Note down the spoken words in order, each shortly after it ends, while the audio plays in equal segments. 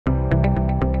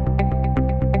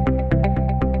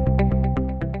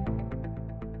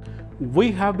We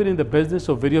have been in the business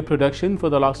of video production for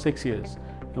the last 6 years.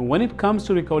 And when it comes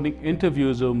to recording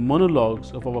interviews or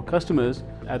monologues of our customers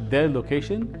at their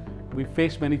location, we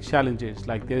face many challenges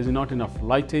like there is not enough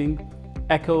lighting,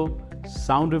 echo,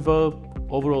 sound reverb,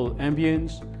 overall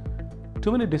ambience,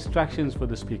 too many distractions for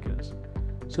the speakers.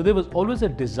 So there was always a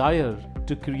desire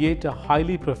to create a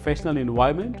highly professional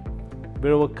environment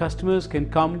where our customers can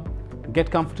come,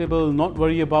 get comfortable, not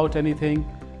worry about anything,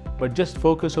 but just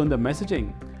focus on the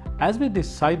messaging. As we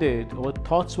decided, our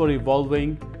thoughts were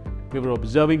evolving, we were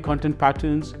observing content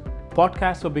patterns,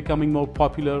 podcasts were becoming more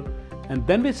popular, and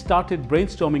then we started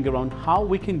brainstorming around how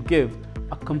we can give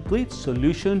a complete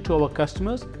solution to our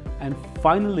customers, and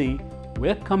finally,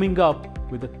 we're coming up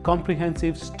with a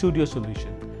comprehensive studio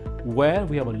solution where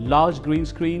we have a large green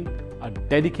screen, a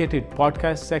dedicated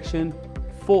podcast section,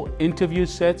 4 interview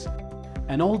sets,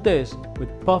 and all this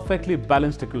with perfectly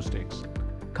balanced acoustics.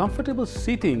 Comfortable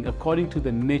seating according to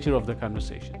the nature of the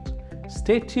conversations.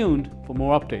 Stay tuned for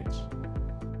more updates.